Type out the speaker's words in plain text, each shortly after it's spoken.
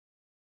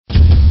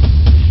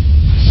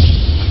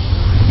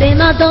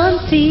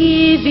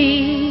CEMADONTV,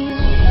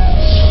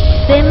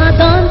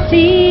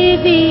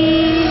 CEMADONTV,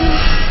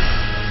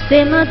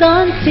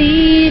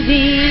 CEMADONTV,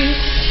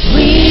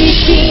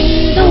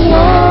 reaching the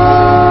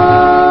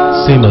world.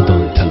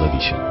 CEMADON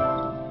Television,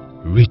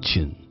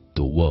 reaching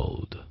the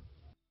world.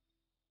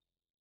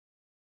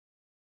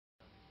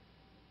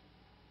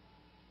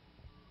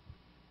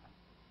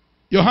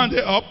 Your hand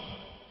up.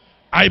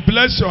 I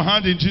bless your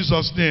hand in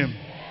Jesus' name.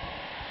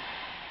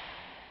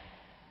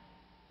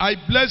 I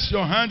bless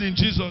your hand in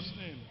Jesus' name.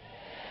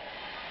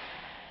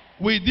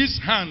 With this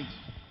hand,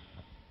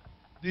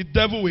 the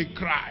devil will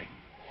cry.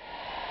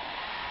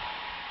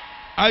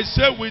 I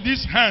say, with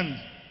this hand,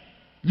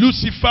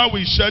 Lucifer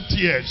will shed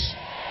tears.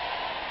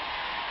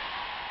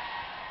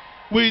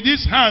 With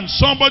this hand,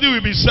 somebody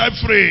will be set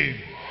free.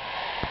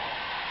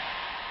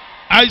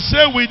 I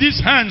say, with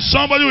this hand,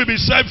 somebody will be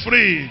set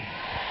free.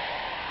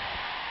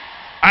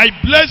 I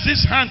bless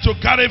this hand to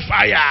carry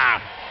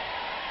fire.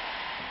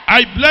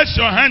 I bless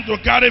your hand to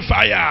carry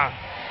fire.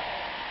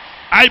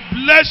 I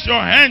bless your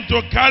hand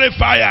to carry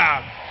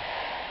fire.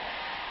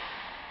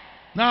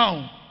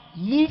 Now,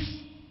 move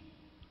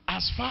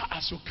as far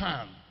as you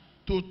can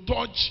to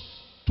touch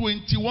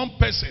 21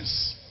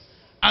 persons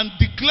and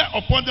declare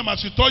upon them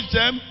as you touch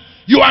them,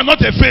 you are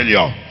not a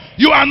failure.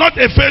 You are not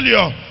a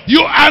failure.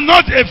 You are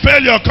not a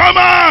failure. Come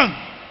on.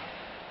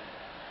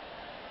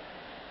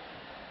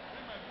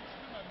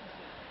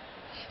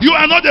 You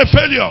are not a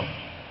failure.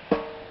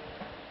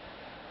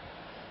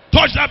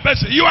 Touch that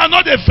person. You are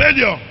not a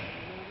failure.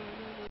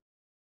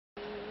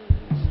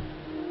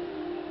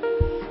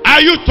 Are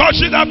you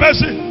touching that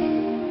person?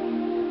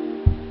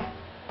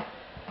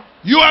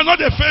 You are not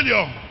a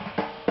failure.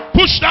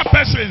 Push that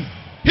person.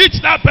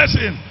 Hit that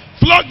person.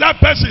 Flog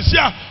that person. See,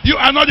 you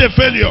are not a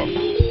failure.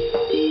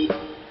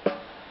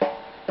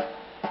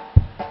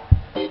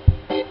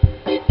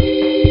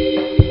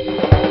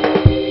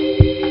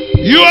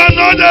 You are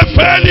not a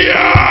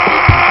failure.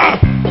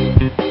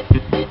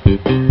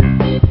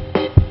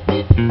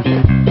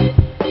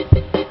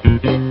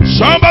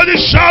 Somebody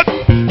shout,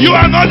 you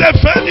are not a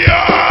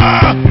failure.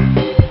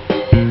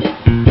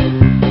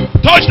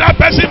 Touch that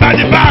person by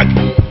the back.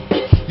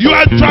 You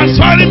are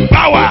transferring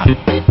power.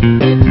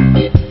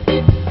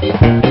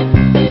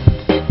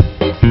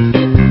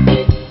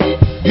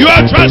 You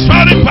are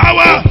transferring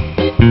power.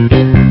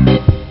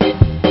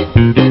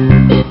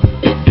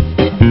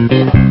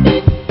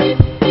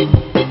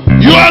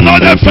 You are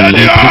not a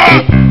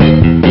failure.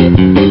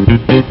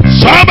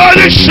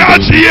 Somebody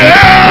shout,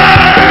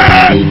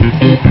 yeah.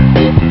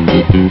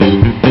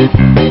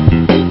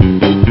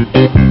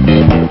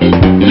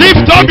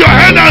 Lift up your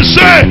hand and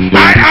say,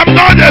 I am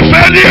not a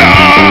failure.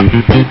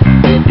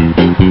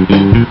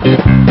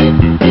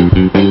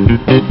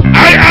 I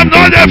am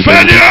not a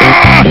failure.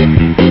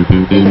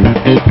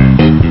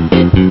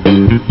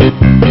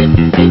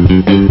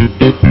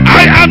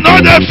 I am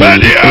not a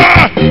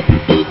failure.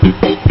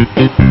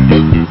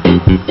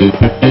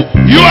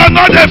 You are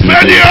not a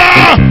failure.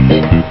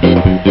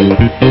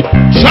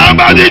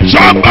 Somebody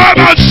jump up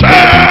and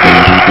say,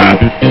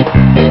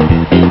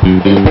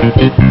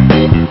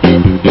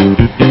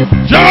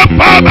 jump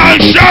up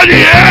and shout,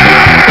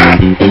 yeah.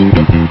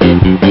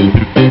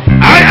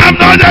 I am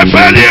not a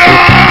failure.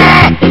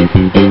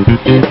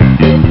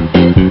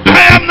 I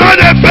am not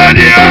a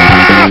failure.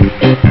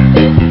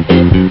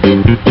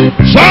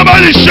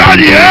 Somebody shout,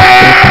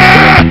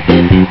 yeah.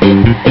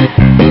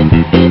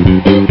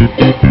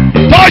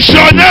 Touch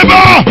your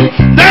neighbor.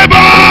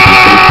 Neighbor,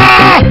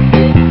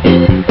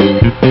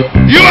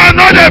 you are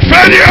not a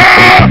failure.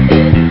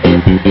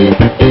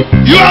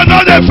 You are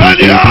not a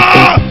failure.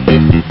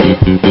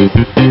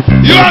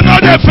 You are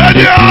not a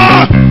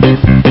failure.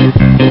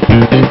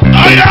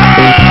 Oh yeah.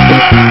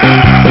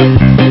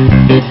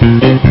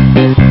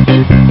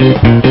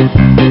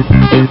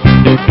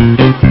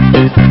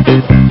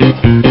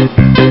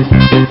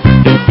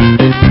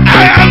 I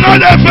am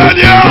not a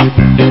failure.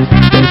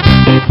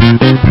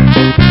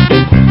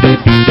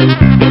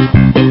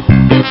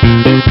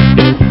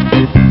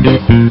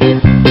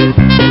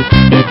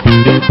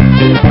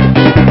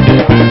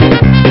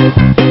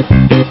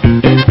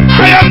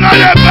 I am not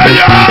a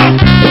failure.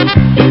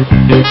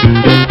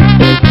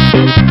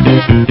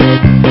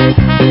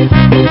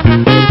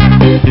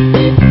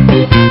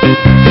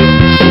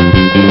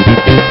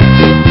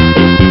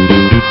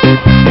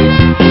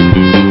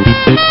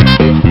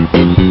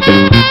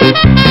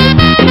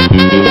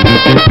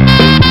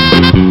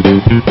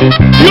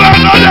 You are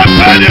not a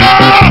failure.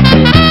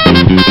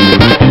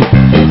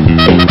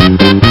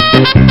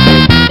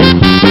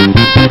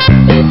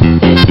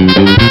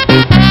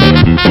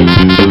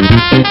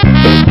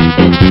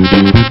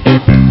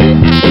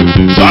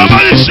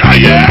 Somebody shout,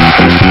 yeah.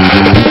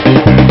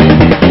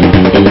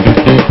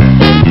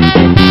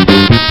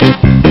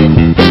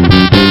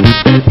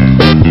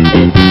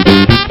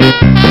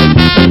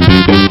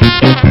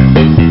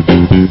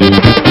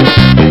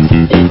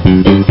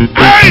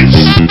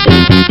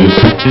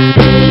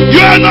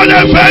 You are not a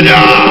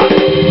failure.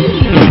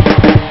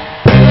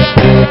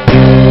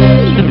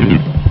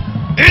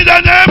 In the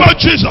name of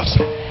Jesus.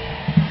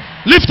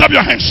 Lift up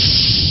your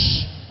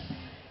hands.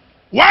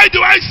 Why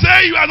do I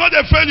say you are not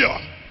a failure?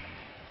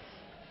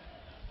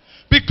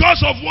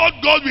 Because of what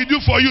God will do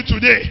for you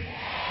today.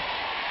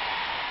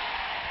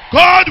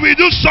 God will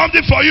do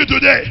something for you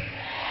today.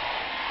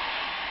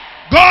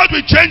 God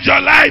will change your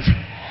life.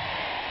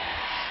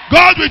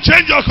 God will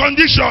change your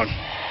condition.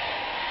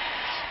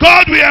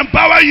 God will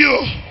empower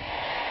you.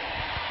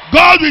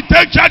 God will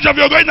take charge of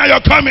your going and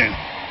your coming.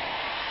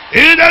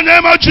 In the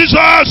name of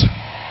Jesus.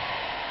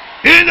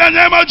 In the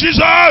name of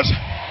Jesus.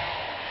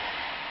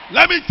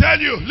 Let me tell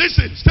you,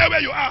 listen, stay where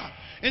you are.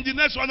 In the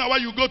next 1 hour,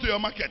 you go to your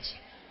market.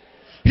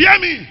 Hear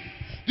me.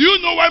 Do you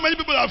know why many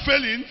people are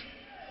failing?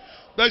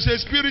 There is a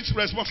spirit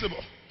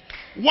responsible.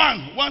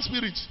 One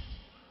spirit.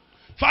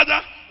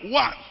 Father,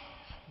 one.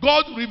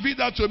 God revealed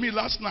that to me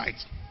last night.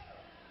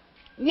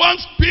 One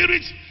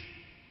spirit,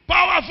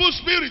 powerful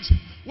spirit,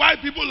 why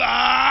people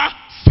are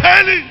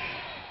failing.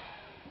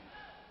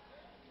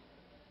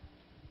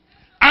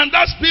 And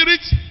that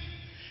spirit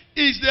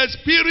is the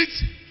spirit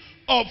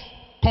of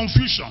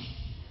confusion.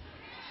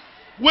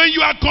 When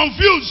you are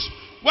confused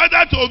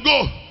whether to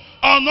go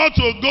or not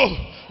to go,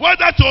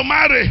 whether to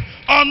marry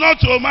or not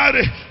to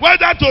marry,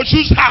 whether to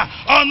choose her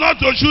or not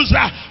to choose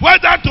her,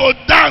 whether to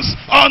dance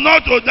or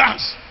not to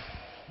dance.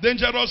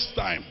 Dangerous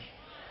time.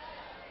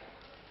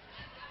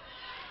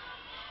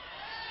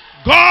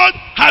 God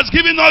has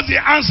given us the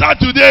answer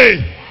today.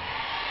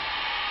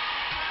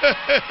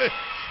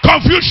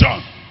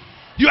 Confusion.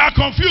 You are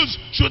confused.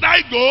 Should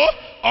I go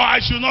or I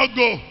should not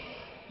go?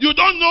 You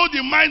don't know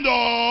the mind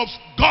of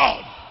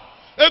God.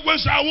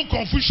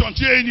 Confusion.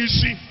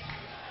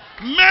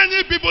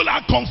 Many people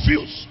are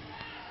confused.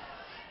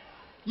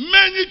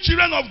 Many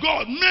children of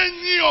God,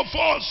 many of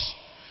us.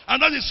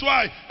 And that is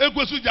why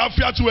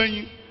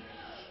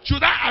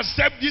should I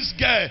accept this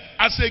girl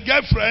as a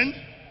girlfriend?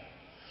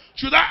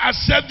 Should I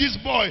accept this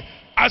boy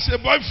as a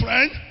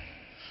boyfriend?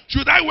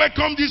 Should I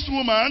welcome this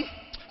woman?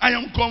 I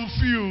am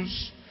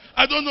confused.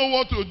 I don't know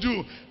what to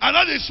do. And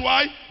that is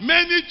why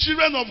many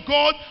children of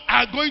God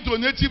are going to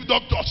native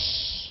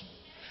doctors.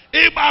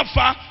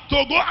 Ibafa,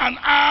 to go and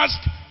ask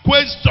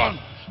questions.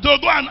 To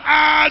go and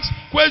ask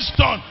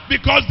questions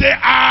because they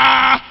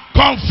are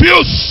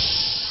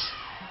confused.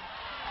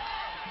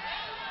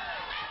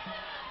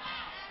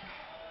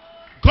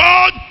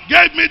 God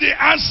gave me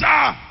the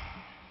answer.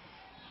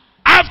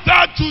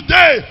 After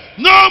today,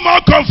 no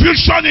more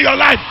confusion in your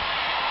life.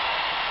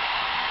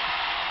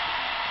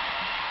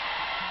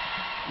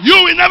 You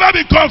will never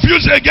be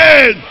confused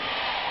again.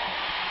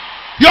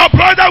 Your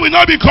brother will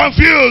not be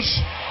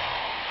confused.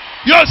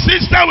 Your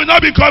sister will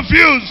not be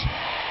confused.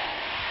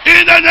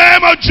 In the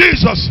name of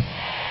Jesus.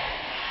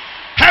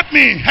 Help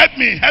me, help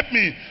me, help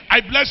me.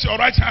 I bless your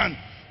right hand.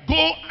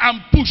 Go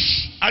and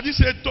push. I didn't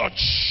say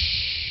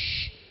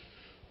touch.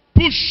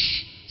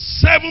 Push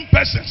 7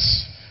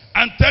 persons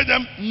and tell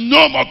them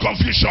no more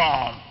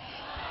confusion.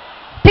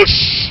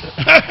 Push.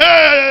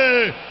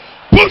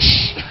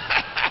 Push.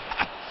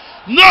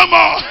 No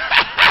more.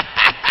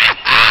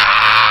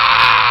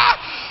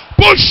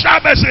 Push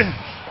that person.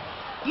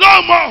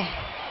 No more.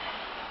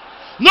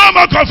 No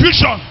more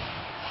confusion.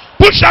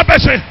 Push that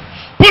person.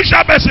 Push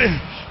that person.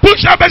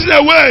 Push that person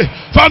away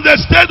from the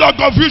state of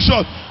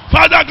confusion.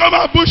 Father, come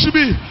and push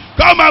me.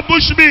 Come and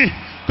push me.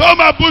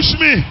 Come and push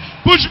me.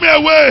 Push me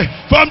away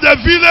from the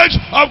village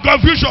of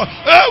confusion.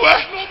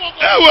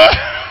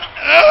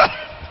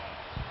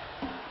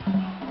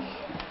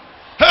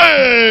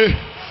 Hey,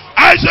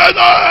 I said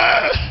no.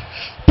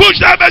 Push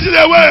that person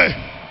away.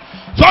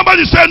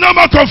 Somebody say no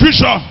more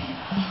confusion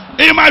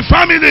in my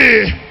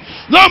family.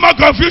 No more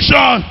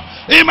confusion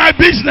in my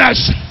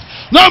business.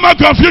 No more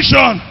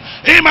confusion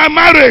in my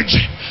marriage.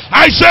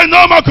 I say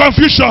no more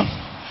confusion.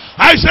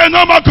 I say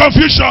no more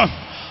confusion.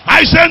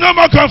 I say no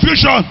more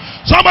confusion.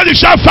 Somebody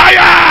shout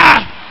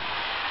fire.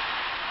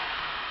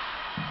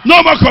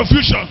 No more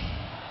confusion.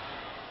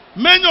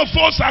 Many of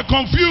us are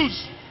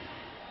confused.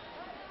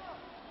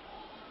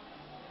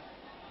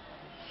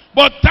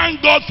 But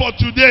thank God for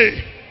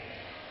today.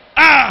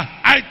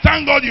 I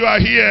thank God you are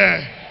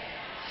here.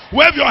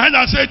 Wave your hand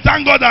and say,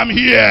 thank God I'm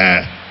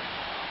here.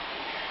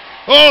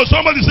 Oh,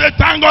 somebody say,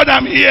 thank God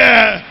I'm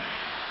here.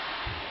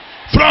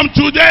 From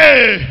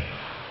today,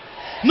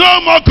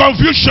 no more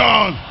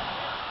confusion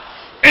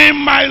in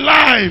my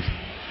life.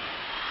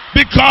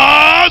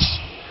 Because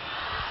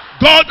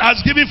God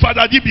has given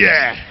Father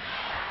Dibie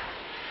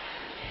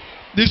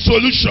the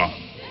solution.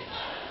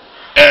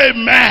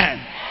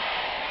 Amen.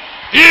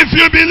 If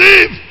you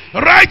believe,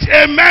 write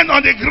amen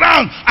on the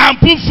ground and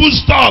put full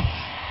stop.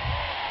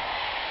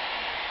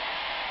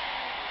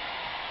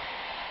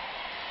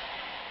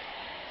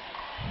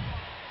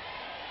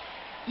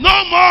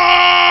 No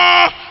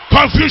more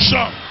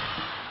confusion.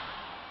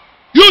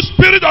 You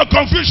spirit of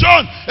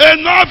confusion,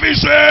 enough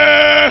is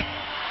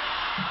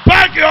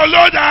pack your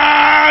load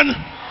and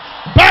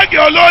pack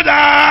your load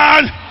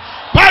and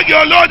pack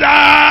your load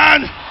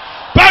and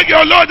pack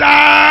your load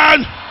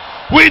and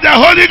with the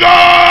Holy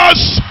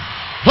Ghost.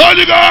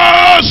 Holy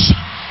Ghost,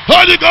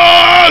 Holy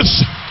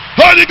Ghost,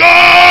 Holy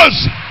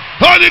Ghost,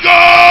 Holy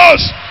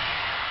Ghost.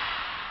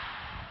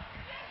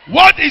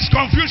 What is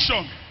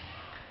confusion?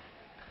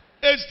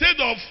 A state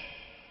of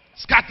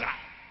scatter.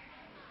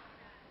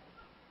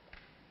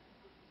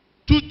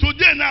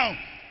 Today now,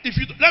 if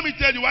you let me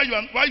tell you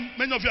why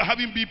many of you are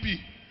having BP.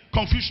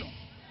 Confusion.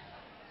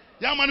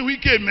 That man who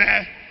came,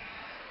 man.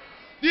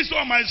 This is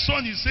what my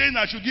son is saying.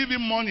 I should give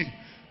him money.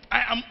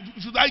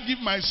 Should I give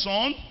my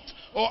son,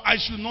 or I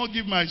should not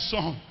give my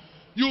son?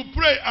 You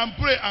pray and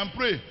pray and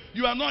pray.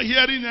 You are not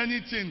hearing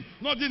anything.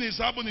 Nothing is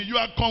happening. You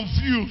are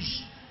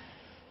confused.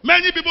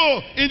 Many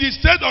people in the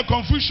state of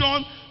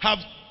confusion have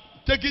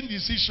taken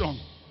decision,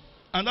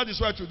 and that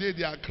is why today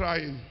they are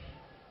crying.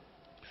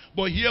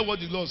 But hear what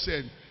the Lord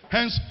said.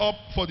 Hands up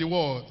for the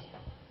word.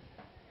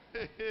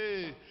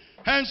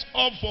 Hands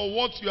up for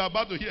what you are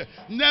about to hear.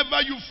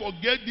 Never you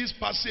forget this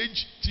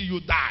passage till you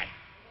die.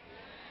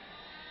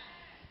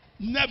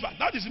 Never.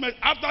 That is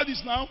after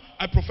this now,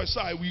 I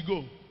prophesy, we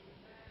go.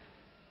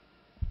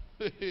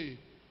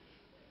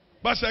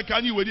 Pastor,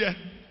 can you wait here?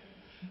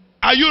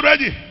 Are you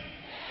ready?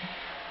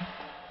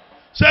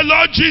 Say,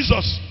 Lord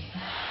Jesus,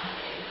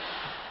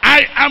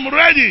 I am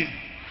ready.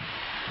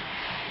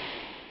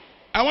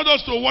 I want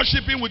us to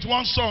worship him with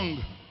one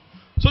song,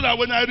 so that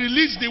when I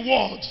release the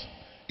word,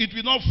 it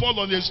will not fall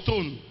on a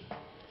stone.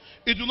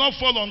 It will not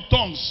fall on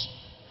tongues.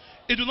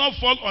 It will not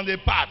fall on a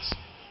path.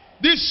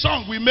 This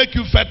song will make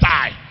you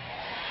fertile.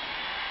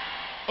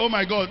 Oh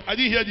my God, I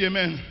didn't hear the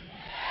amen.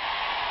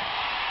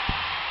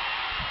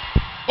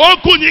 Oh,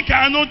 kuni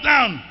kano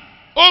down.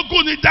 Oh,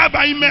 kuni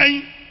daba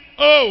imen.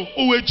 Oh,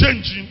 we're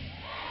changing.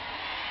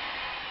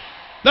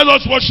 Let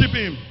us worship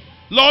him.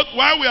 Lord,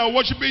 while we are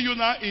worshiping you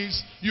now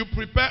is you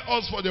prepare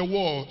us for the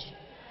word.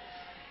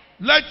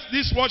 Let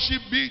this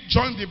worship be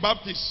John the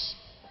Baptist.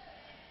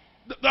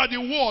 That the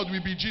word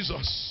will be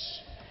Jesus.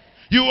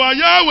 You are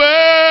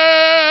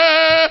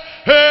Yahweh.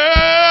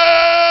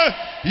 Hey,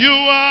 you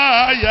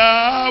are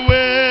Yahweh.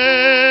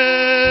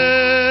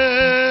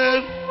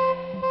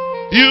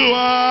 You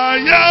are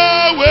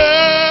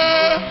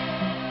Yahweh.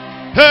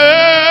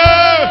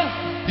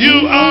 Hey,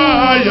 you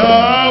are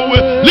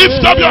Yahweh.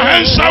 Lift up your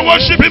hands and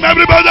worship him,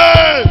 everybody.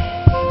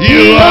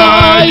 You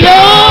are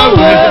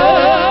Yahweh.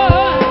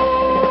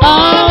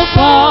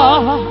 Alpha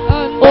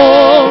and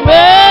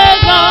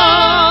Omega.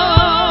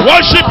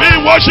 Worship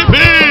him, worship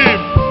him.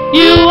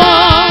 You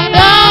are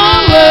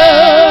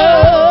Yahweh.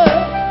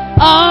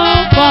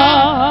 Alpha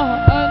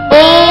and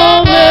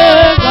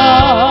Omega.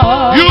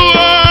 You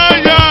are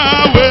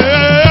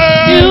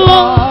Yahweh. You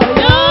are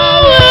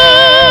Yahweh.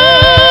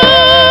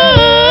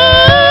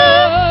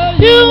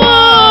 You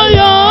are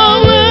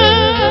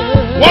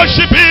Yahweh.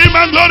 Worship him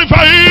and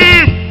glorify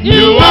him.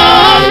 You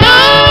are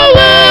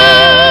Yahweh.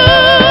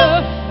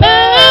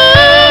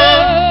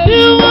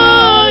 You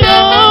are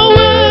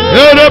Yahweh.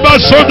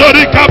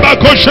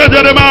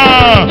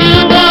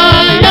 You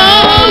are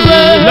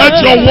Yahweh.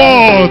 Let your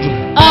word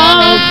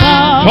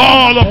Alpha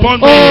fall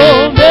upon me.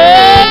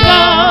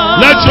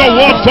 Omega. Let your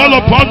word fall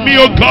upon me,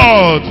 O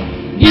God.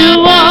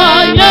 You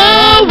are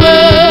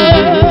Yahweh.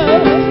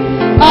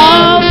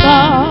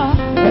 Alpha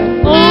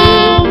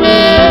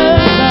Omega.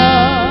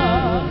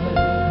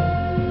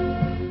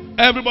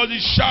 Everybody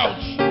shout.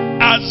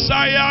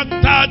 Isaiah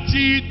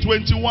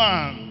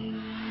 30:21.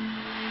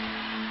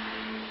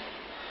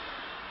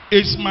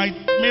 It's my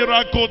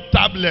miracle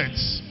tablet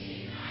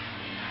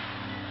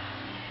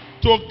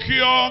to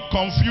cure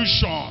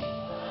confusion.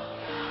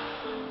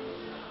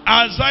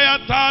 Isaiah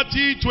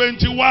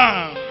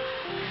 30:21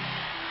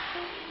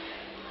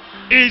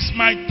 is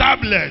my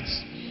tablet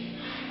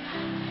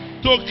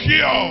to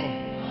cure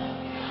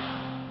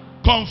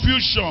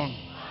confusion.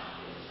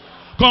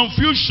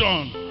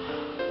 Confusion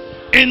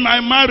in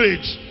my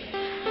marriage.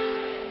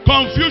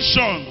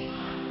 Confusion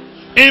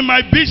in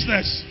my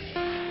business.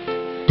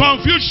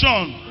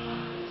 Confusion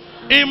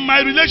in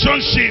my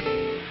relationship.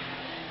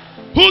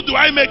 Who do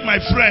I make my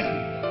friend?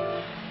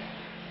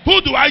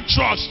 Who do I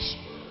trust?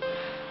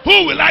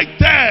 Who will I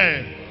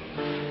tell?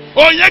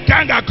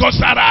 Onyekanga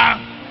Kosara.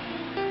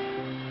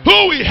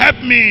 Who will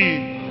help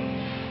me?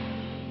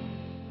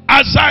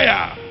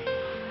 Isaiah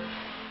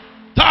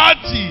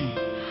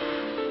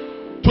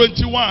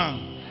 30:21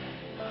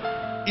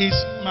 is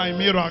my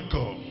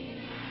miracle.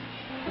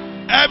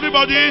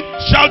 Everybody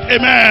shout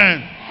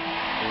amen.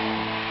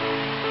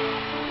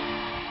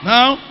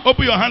 Now,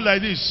 open your hand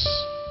like this.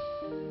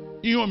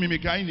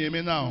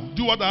 Now,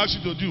 do what I ask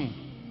you to do.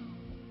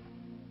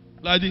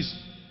 Like this.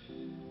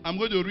 I'm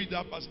going to read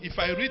that passage. If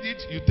I read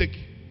it, you take.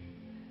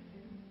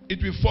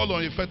 It will fall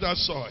on a fertile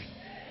soil.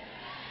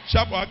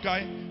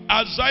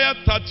 Isaiah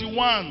 30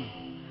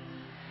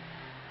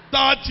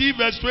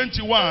 verse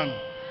 21.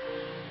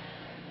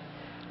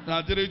 Now,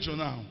 Adoration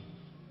now.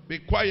 Be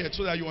quiet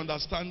so that you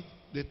understand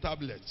the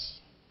tablets.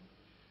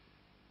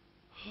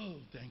 Oh,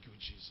 thank you,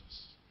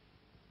 Jesus.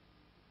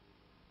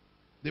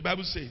 The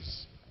Bible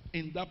says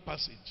in that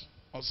passage,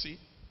 or see,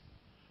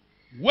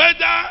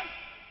 whether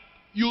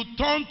you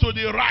turn to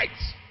the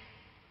right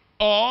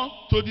or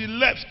to the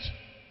left,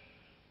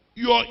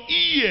 your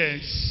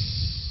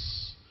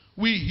ears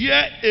will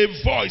hear a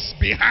voice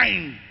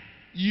behind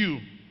you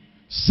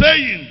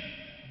saying,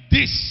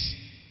 this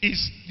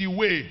is the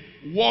way.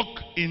 Walk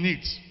in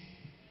it.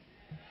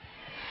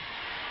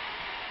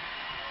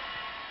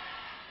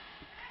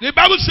 The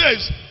Bible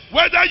says,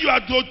 whether you are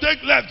to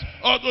take left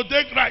or to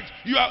take right,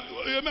 you are.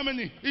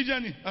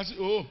 I say,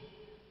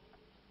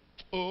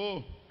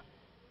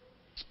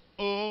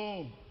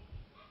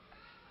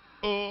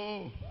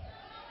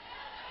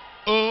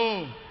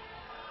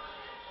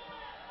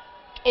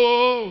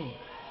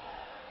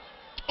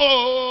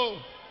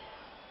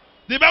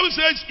 The Bible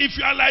says, if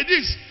you are like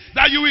this,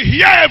 that you will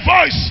hear a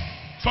voice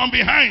from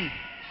behind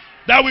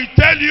that will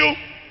tell you,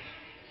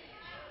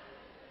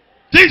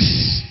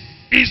 this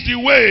is the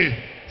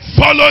way.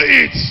 Follow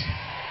it.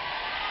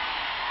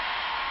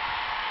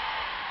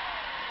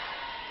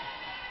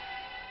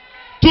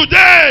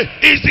 Today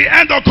is the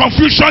end of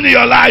confusion in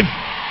your life.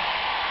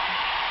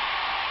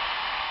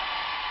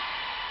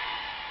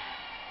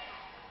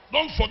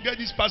 Don't forget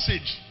this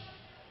passage.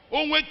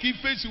 When keep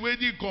face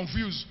already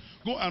confused,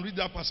 go and read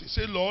that passage.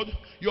 Say, Lord,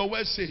 your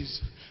word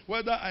says,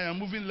 whether I am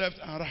moving left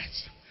and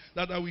right,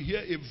 that I will hear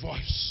a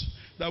voice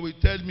that will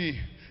tell me,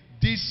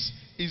 this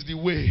is the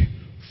way.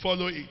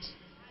 Follow it.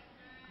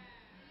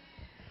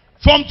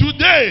 From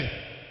today,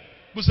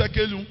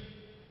 Busakelu,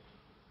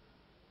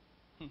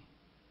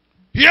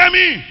 hear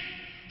me.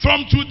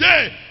 From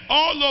today,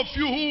 all of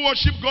you who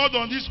worship God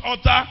on this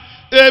altar,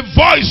 a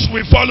voice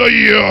will follow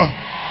you.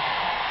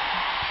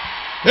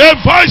 A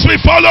voice will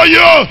follow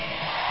you.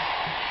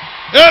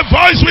 A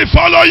voice will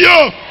follow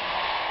you.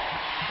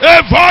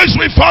 A voice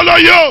will follow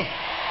you.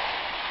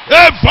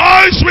 A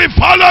voice will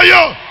follow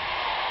you.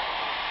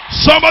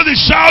 Somebody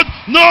shout,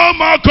 no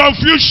more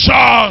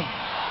confusion.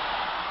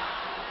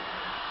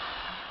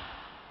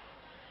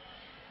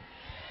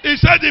 He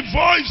said the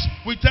voice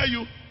will tell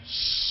you,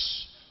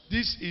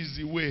 this is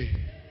the way.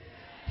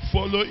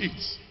 Follow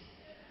it.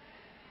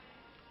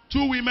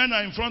 2 women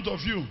are in front of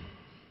you.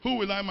 Who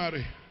will I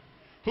marry?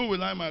 Who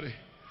will I marry?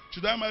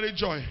 Should I marry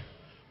Joy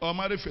or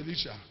marry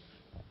Felicia?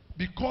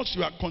 Because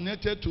you are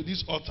connected to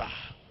this altar,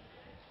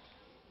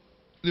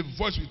 the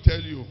voice will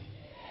tell you,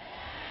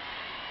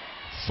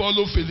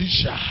 follow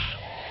Felicia.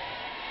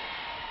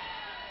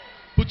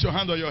 Put your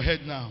hand on your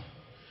head now.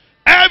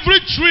 Every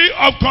tree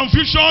of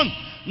confusion,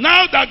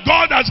 now that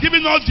God has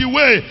given us the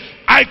way,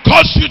 I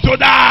cause you to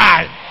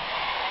die.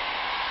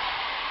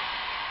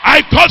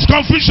 I cause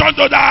confusion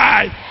to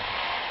die.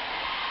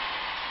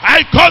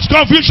 I cause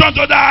confusion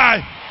to die.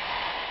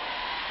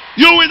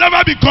 You will never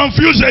be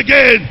confused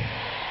again.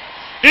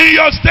 In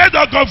your state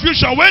of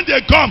confusion, when they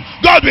come,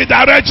 God will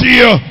direct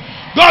you.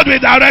 God will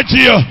direct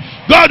you.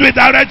 God will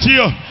direct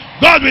you.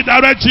 God will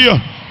direct you.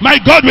 My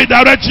God will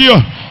direct you.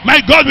 My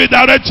God will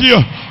direct you.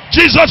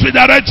 Jesus will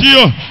direct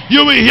you.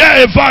 You will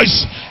hear a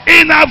voice.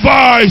 Inner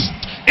voice.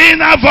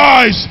 Inner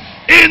voice.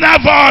 Inner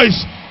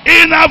voice.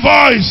 Inner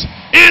voice.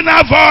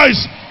 Inner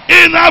voice.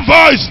 Inner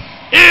voice.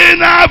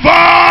 Inner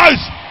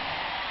voice.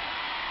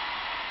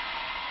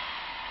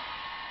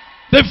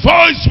 The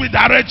voice will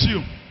direct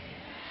you.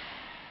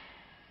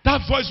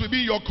 That voice will be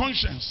your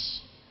conscience.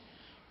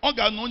 You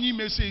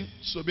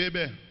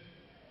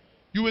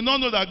will not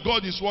know that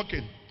God is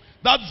working.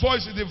 That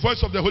voice is the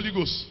voice of the Holy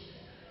Ghost.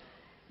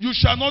 You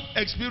shall not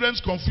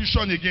experience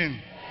confusion again.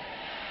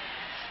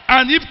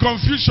 And if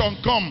confusion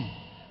comes,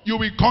 you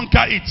will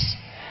conquer it.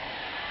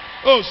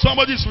 Oh,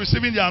 somebody is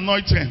receiving the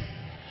anointing.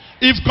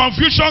 If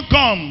confusion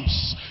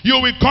comes, you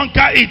will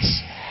conquer it.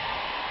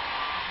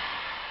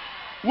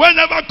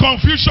 Whenever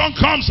confusion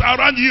comes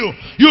around you,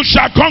 you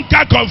shall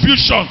conquer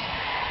confusion.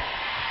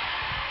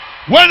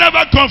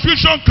 Whenever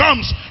confusion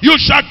comes, you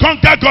shall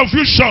conquer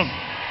confusion.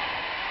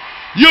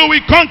 You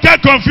will conquer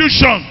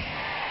confusion.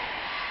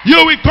 You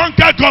will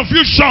conquer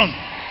confusion.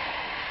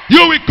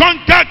 You will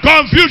conquer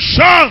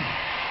confusion.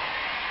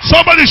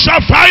 Somebody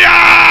shout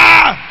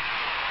fire.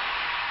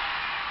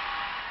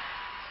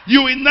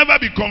 You will never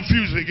be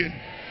confused again.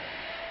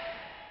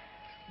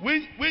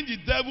 When the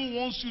devil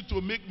wants you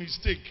to make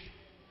mistake,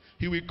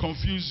 he will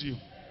confuse you.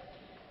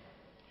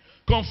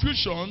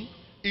 Confusion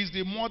is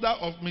the mother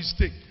of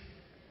mistake.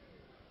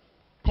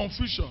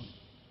 Confusion.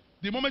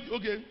 The moment,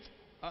 okay,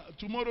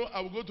 tomorrow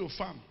I will go to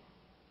farm.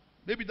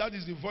 Maybe that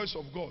is the voice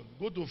of God.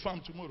 Go to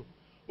farm tomorrow.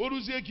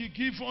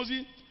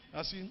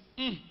 I say,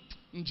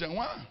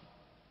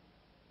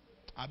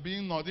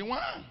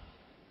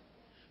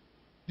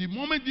 the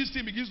moment this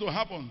thing begins to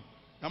happen,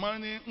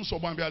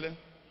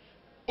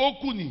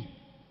 Okuni,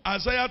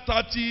 Isaiah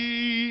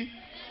 30.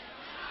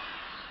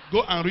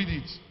 Go and read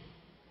it.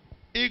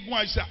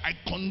 I say, I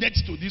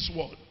connect to this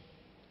word.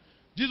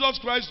 Jesus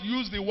Christ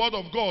used the word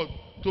of God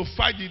to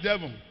fight the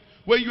devil.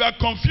 When you are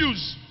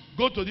confused,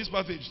 go to this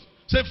passage.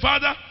 Say,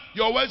 Father,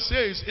 your word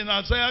says in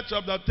Isaiah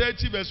chapter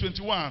 30 verse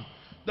 21,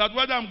 that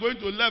whether I'm going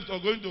to left or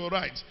going to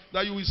right,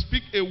 that you will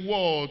speak a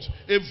word.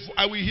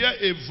 I will hear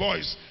a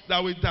voice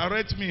that will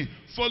direct me.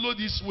 Follow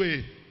this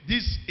way.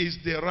 This is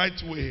the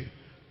right way.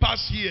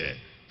 Pass here.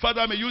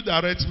 Father, may you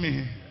direct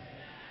me.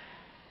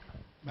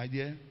 My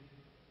dear,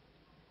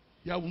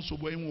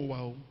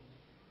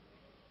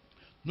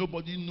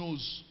 nobody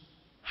knows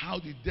how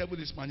the devil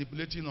is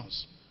manipulating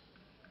us.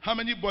 How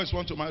many boys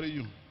want to marry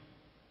you?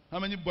 How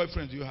many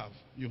boyfriends do you have?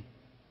 You.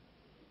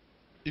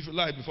 If you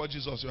lie before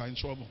Jesus, you are in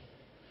trouble.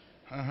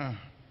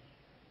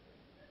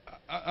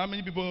 How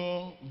many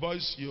people,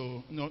 boys,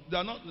 you know, they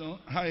are not, no,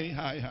 hi.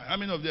 How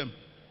many of them?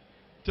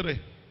 3,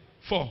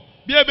 4.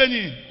 Be a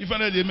Benny, if I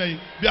know they may.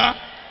 Yeah?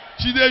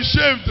 She is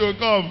ashamed to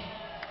come.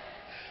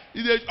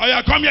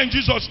 I come here in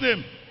Jesus'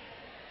 name.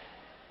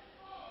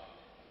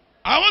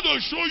 I want to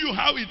show you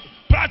how it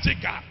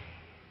practical.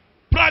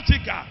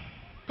 Practical.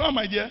 Come,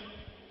 my dear.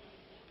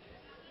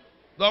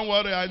 Don't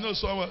worry, I know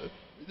someone.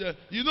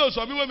 You know,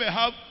 some people may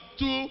have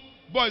 2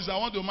 boys that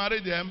want to marry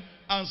them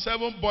and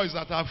 7 boys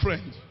that are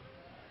friends.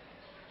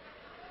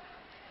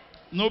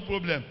 No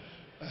problem.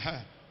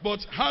 But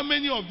how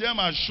many of them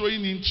are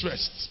showing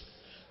interest?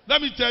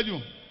 Let me tell you,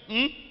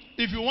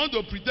 if you want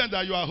to pretend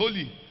that you are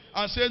holy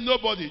and say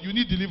nobody, you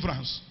need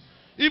deliverance.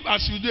 If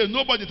as you do,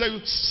 nobody tell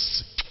you,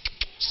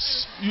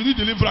 you need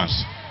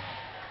deliverance.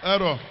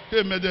 Error.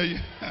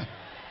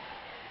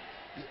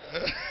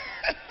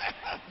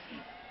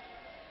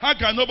 How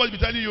can nobody be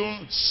telling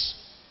you?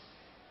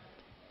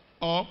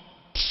 Or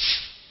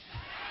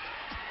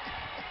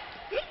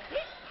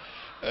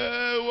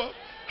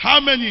how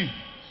many?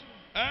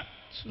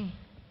 2.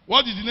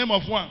 What is the name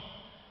of one?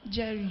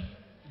 Jerry.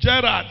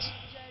 Gerard.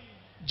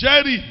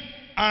 Jerry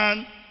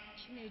and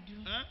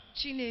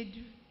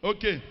Chinedu.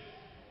 Okay.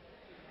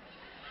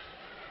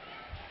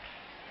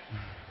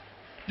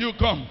 You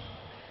come.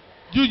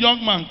 You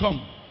young man,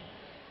 come.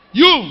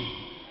 You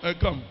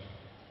come.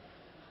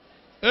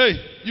 Hey,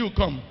 you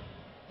come.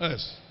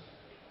 Yes.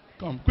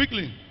 Come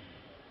quickly.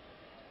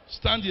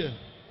 Stand here.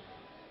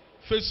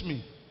 Face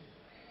me.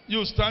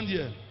 You stand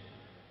here.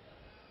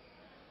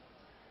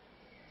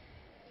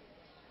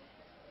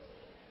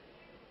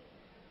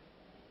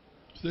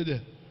 Stay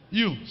there.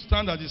 You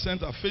stand at the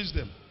center. Face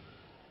them.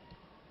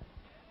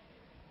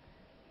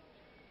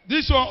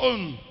 This one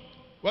own,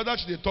 whether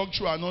they talk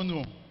true, I don't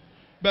know.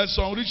 But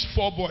some reach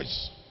 4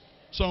 boys.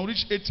 Some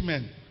reach 8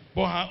 men.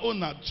 But her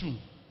own are 2.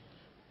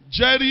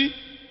 Jerry,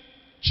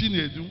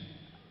 Chinedu.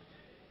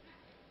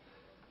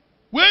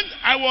 When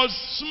I was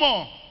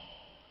small,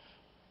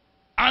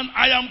 and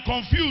I am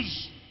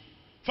confused,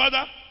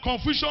 Father,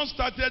 confusion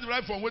started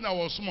right from when I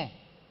was small.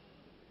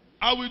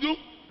 I will do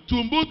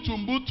tumbu,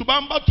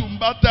 tubamba,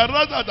 tumba,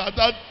 terada,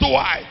 da,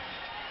 toai.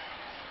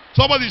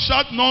 Somebody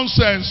shout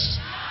nonsense.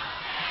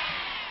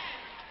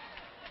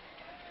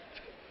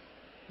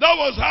 That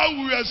was how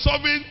we were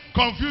solving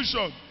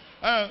confusion.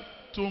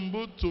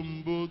 Tumbu,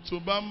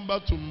 tubamba,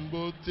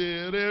 tumbo,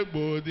 tere,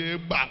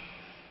 bode, ba.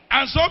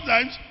 And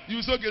sometimes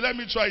you say, okay, let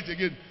me try it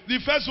again. The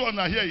first one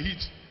I hear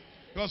hit.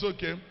 Because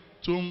okay.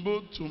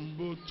 Tumbo,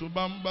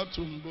 tubamba,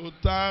 tumbo,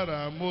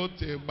 tara,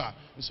 mote, ba.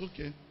 It's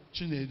okay.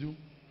 Chinedu.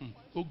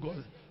 Oh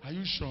God, are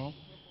you sure?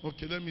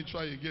 Okay, let me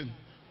try again.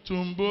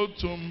 Tumbo,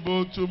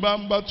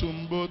 tubamba,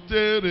 tumbo,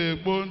 tere,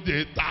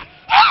 bonde, ta.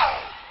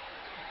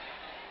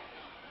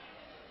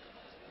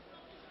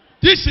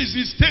 This is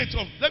the state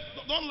of,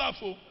 don't laugh.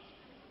 Oh.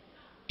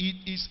 It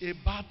is a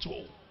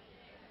battle.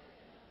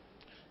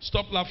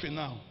 Stop laughing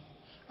now.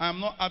 I am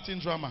not acting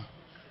drama.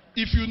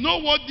 If you know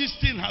what this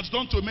thing has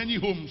done to many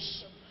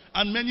homes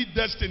and many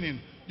destinies,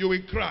 you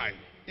will cry.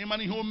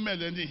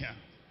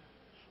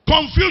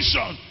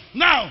 Confusion.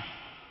 Now,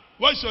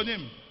 what's your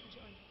name?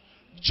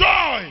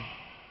 Joy.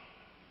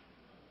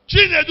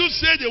 Chinedu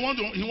said he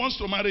wants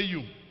to marry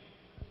you.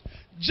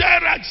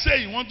 Gerard said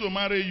he wants to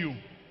marry you.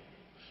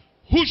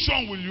 Which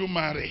one will you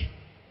marry?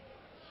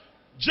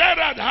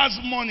 Gerard has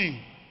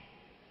money,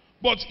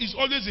 but he's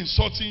always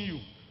insulting you.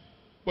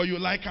 But you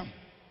like him.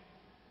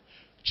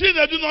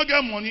 Chinedu do not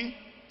get money,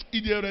 he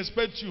dey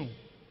respect you.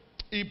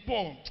 He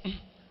poor,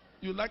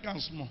 you like him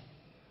small.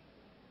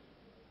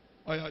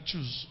 Or you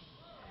choose.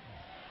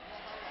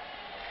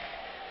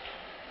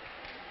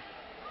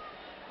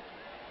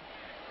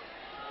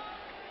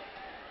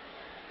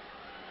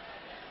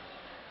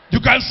 You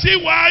can see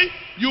why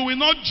you will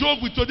not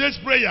joke with today's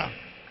prayer.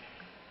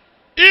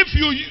 If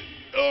you,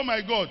 oh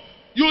my God,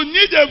 you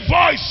need a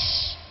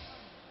voice.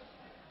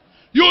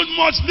 You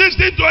must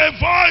listen to a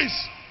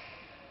voice.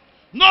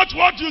 Not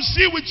what you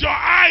see with your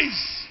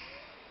eyes.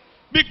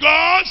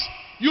 Because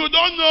you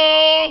don't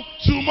know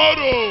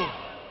tomorrow.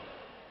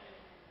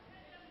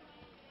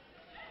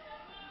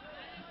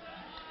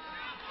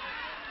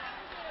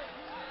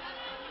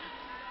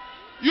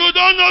 You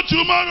don't know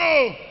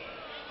tomorrow.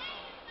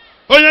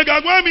 Onye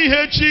gagwa mi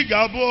hechi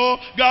gabo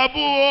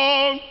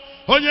gabo.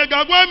 Onye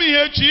gagwa mi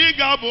hechi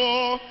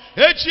gabo.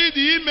 Echi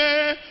di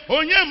ime.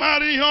 Onye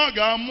mari ho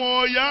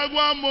gamo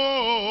yagwa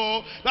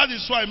mo. That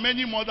is why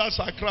many mothers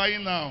are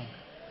crying now.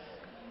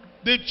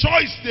 The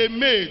choice they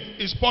made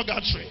is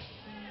purgatory.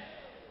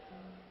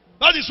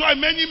 That is why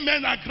many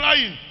men are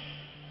crying.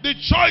 The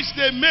choice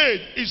they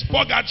made is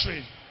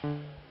purgatory.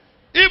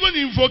 Even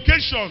in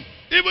vocation,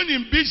 even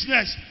in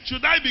business,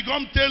 should I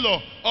become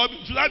tailor or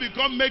should I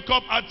become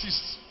makeup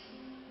artist?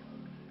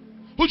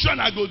 Which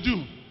one I go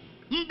do?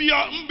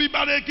 Mbi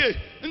bareke,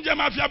 nje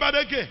mafia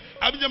bareke,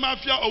 abije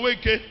mafia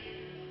oweke.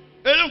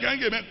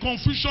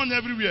 Confusion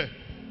everywhere.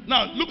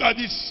 Now look at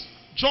this.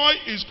 Joy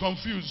is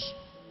confused.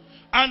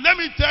 And let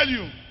me tell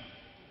you,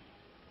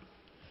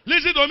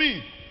 listen to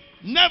me,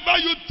 never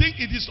you think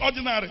it is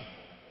ordinary.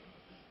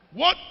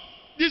 What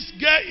this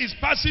girl is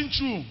passing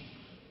through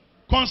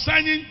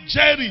concerning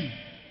Jerry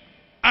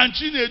and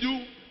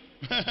Chinedu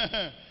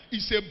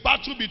is a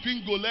battle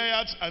between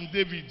Goliath and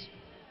David.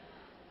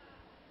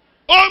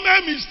 Oh, my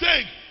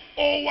mistake.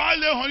 Oh,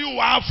 wale honey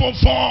wa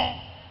fofon.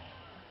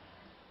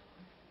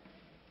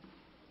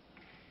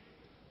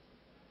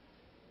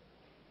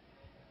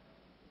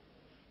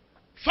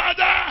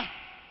 Father,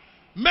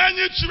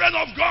 many children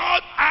of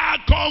God are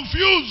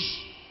confused.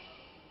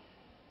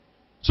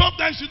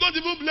 Sometimes you don't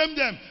even blame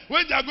them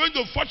when they are going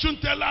to fortune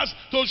tellers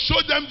to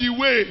show them the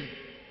way.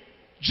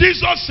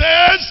 Jesus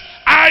says,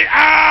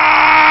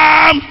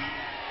 I am.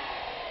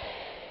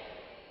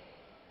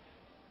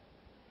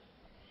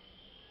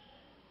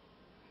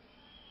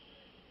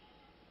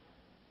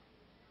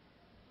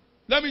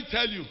 Let me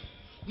tell you,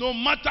 no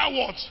matter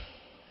what,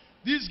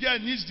 this girl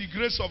needs the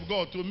grace of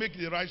God to make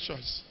the right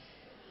choice.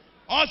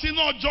 Also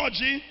not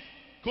judging,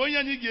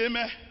 konya ni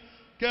game,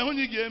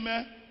 kehuni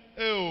game,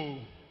 oh.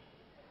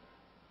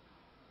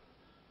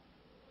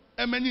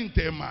 Emeni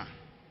tema,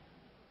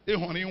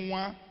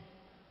 ehoniwa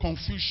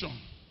confusion.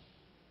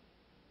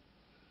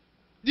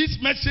 This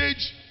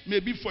message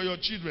may be for your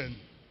children.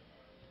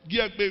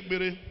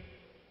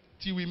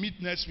 Till we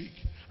meet next week.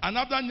 And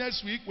after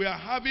next week, we are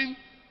having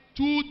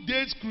 2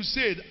 days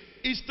crusade,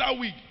 Easter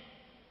week.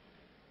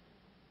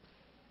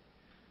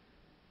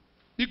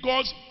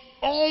 Because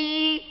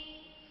on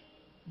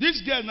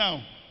this girl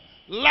now,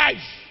 life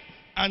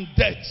and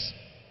death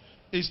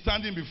is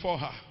standing before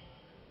her.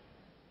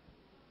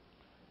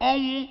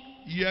 On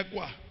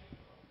yekwa.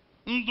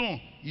 Ndo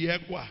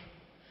yekwa.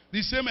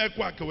 The same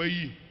ekwa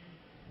kawaii.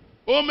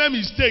 Oh, my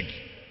mistake.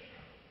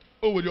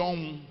 Oh, with your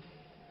own.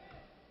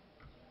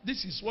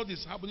 This is what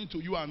is happening to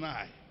you and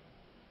I.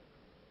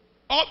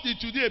 Up to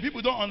today,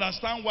 people don't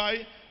understand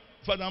why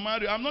Father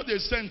Mario, I'm not a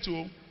saint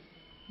to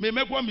may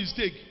make one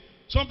mistake.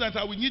 Sometimes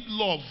I will need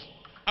love.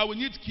 I will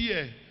need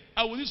care.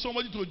 I will need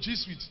somebody to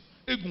gist with.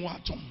 Egun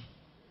atom.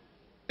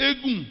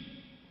 Egun.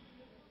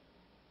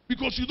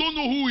 Because you don't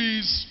know who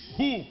is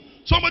who.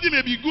 Somebody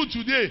may be good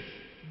today.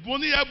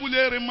 Boni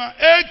ebule rema.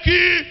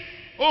 Eki.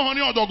 Oh, honey,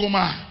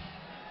 odogoma.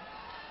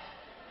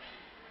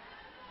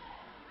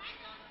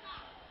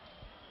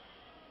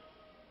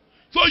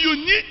 So you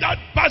need that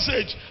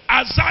passage,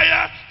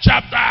 Isaiah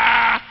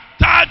chapter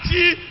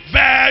 30,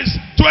 verse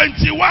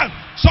 21.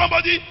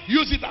 Somebody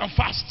use it and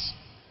fast.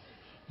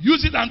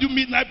 Use it and do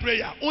midnight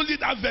prayer. Only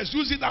that verse.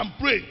 Use it and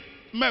pray.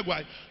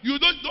 Megwai. You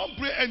don't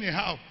pray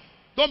anyhow.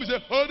 Don't be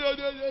saying,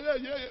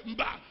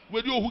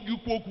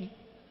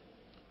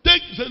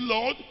 take, say,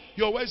 Lord,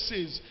 your word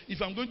says,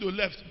 if I'm going to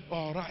left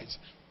or right,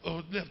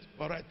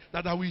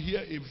 that I will hear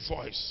a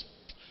voice.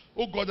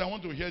 Oh God, I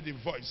want to hear the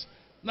voice.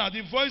 Now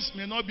the voice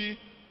may not be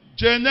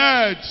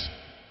Janet,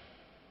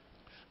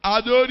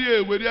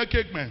 Adorie, where you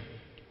cake man.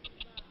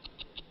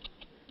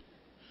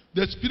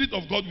 The Spirit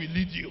of God will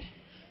lead you.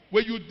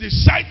 When you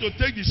decide to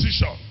take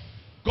decision,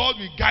 God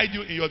will guide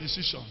you in your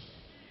decision.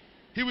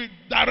 He will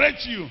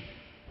direct you.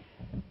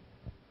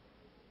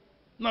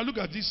 Now look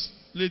at this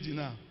lady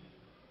now.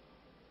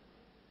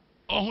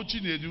 Ohun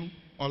Chinedu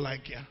or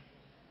like ya.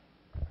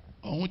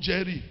 Ohun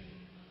Jerry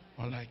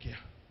or like ya.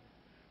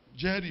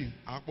 Jerry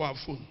akwa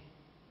phone.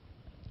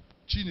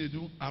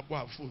 Chinedu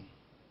akwa phone.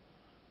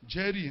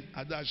 Jerry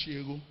adashi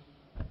ego.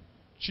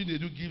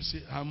 Chinedu gives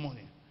her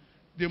money.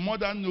 The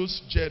mother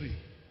knows Jerry.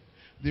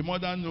 The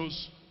mother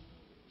knows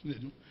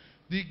Chinedu.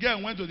 The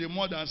girl went to the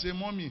mother and said,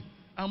 Mommy,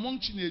 among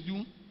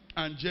Chinedu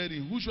and Jerry,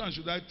 which one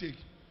should I take?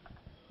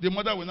 The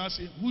mother will not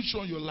say, which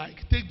one you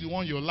like? Take the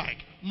one you like.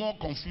 More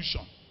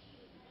confusion.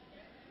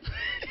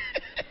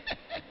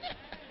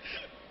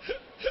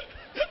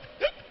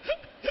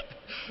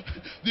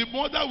 The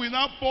mother will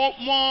now pour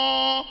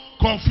more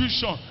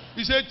confusion.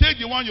 He said, take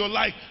the one you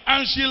like.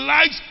 And she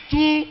likes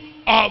 2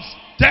 of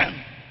them.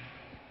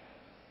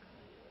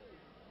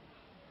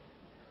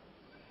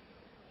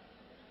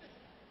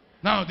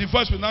 Now, the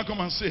voice will now come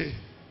and say,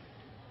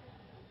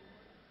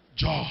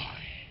 Joy.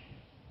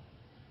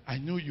 I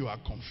know you are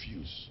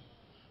confused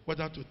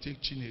whether to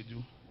take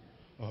Chinedu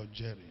or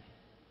Jerry.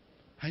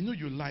 I know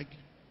you like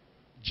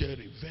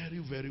Jerry very,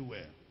 very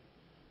well.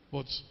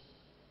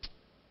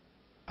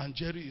 And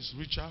Jerry is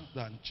richer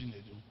than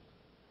Chinedu.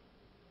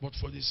 But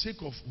for the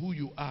sake of who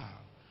you are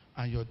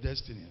and your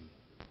destiny,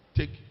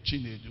 take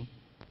Chinedu.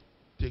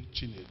 Take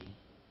Chinedu.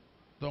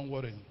 Don't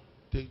worry.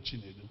 Take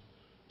Chinedu.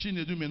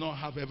 Chinedu may not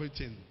have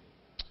everything,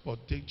 but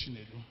take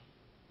Chinedu.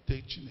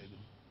 Take Chinedu.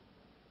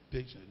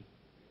 Take Chinedu.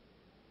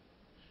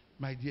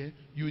 My dear,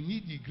 you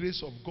need the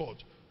grace of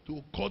God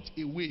to cut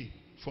away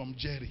from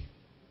Jerry.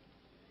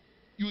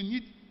 You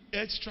need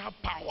extra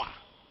power.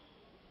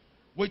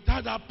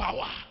 Without that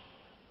power,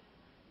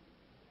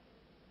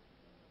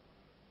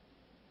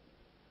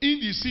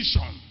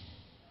 indecision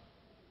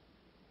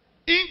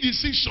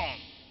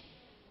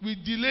will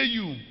delay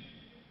you.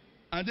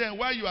 And then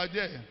while you are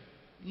there,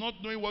 not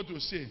knowing what to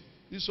say,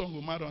 this song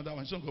will matter on that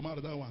one, this song will matter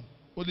on that one.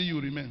 Only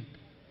you remain.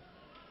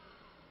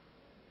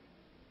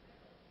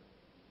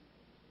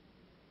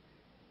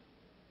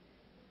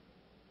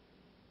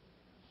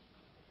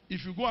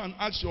 If you go and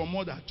ask your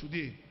mother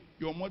today,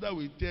 your mother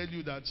will tell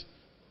you that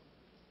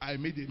I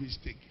made a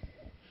mistake.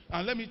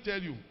 And let me tell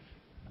you,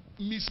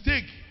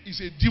 mistake is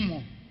a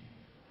demon.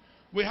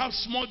 We have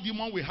small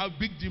demon, we have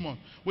big demon.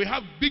 We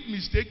have big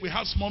mistake, we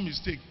have small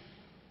mistake.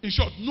 In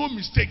short, no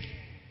mistake.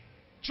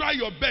 Try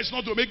your best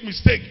not to make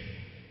mistake.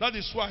 That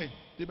is why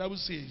the Bible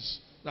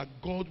says that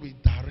God will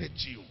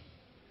direct you.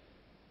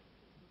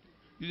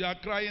 You are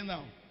crying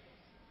now.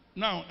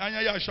 Now,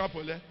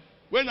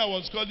 when I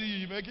was calling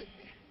you make it.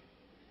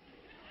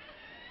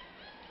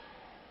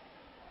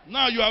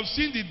 Now you have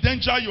seen the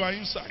danger you are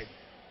inside.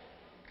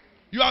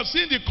 You have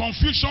seen the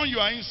confusion you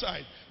are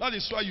inside. That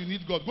is why you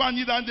need God. Go and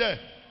kneel down there.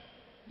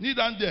 Kneel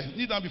down there.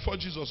 Kneel down before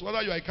Jesus.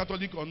 Whether you are a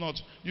Catholic or not.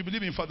 You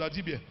believe in Father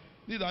Dibie.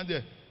 Kneel down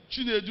there.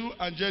 Chinedu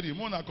and Jerry.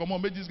 Mona, come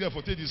on. Make this girl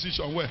for take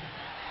decision. Where?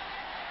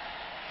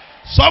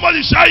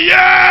 Somebody say,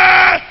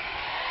 yeah!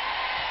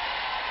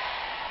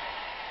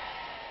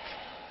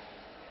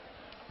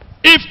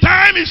 If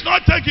time is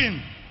not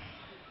taken,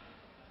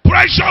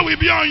 pressure will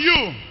be on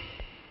you.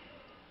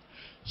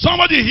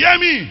 Somebody hear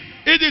me.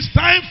 It is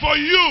time for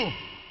you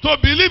to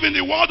believe in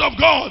the word of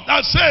God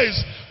that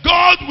says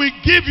God will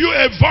give you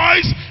a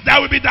voice that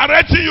will be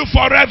directing you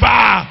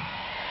forever.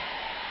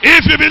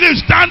 If you believe,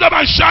 stand up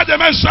and shout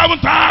amen 7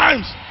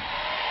 times.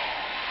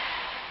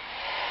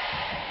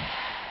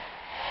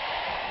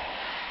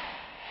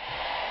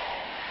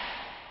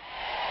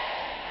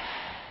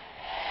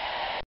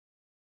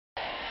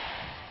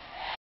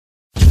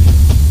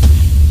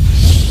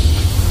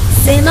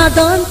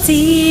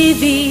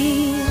 CEMADONTV,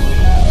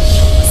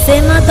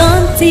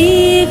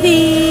 CEMADONTV,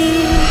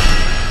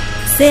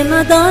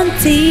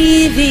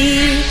 CEMADONTV,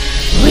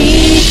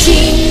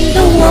 reaching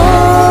the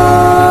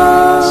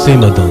world.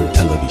 CEMADON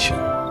Television,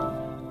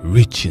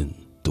 reaching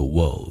the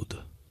world.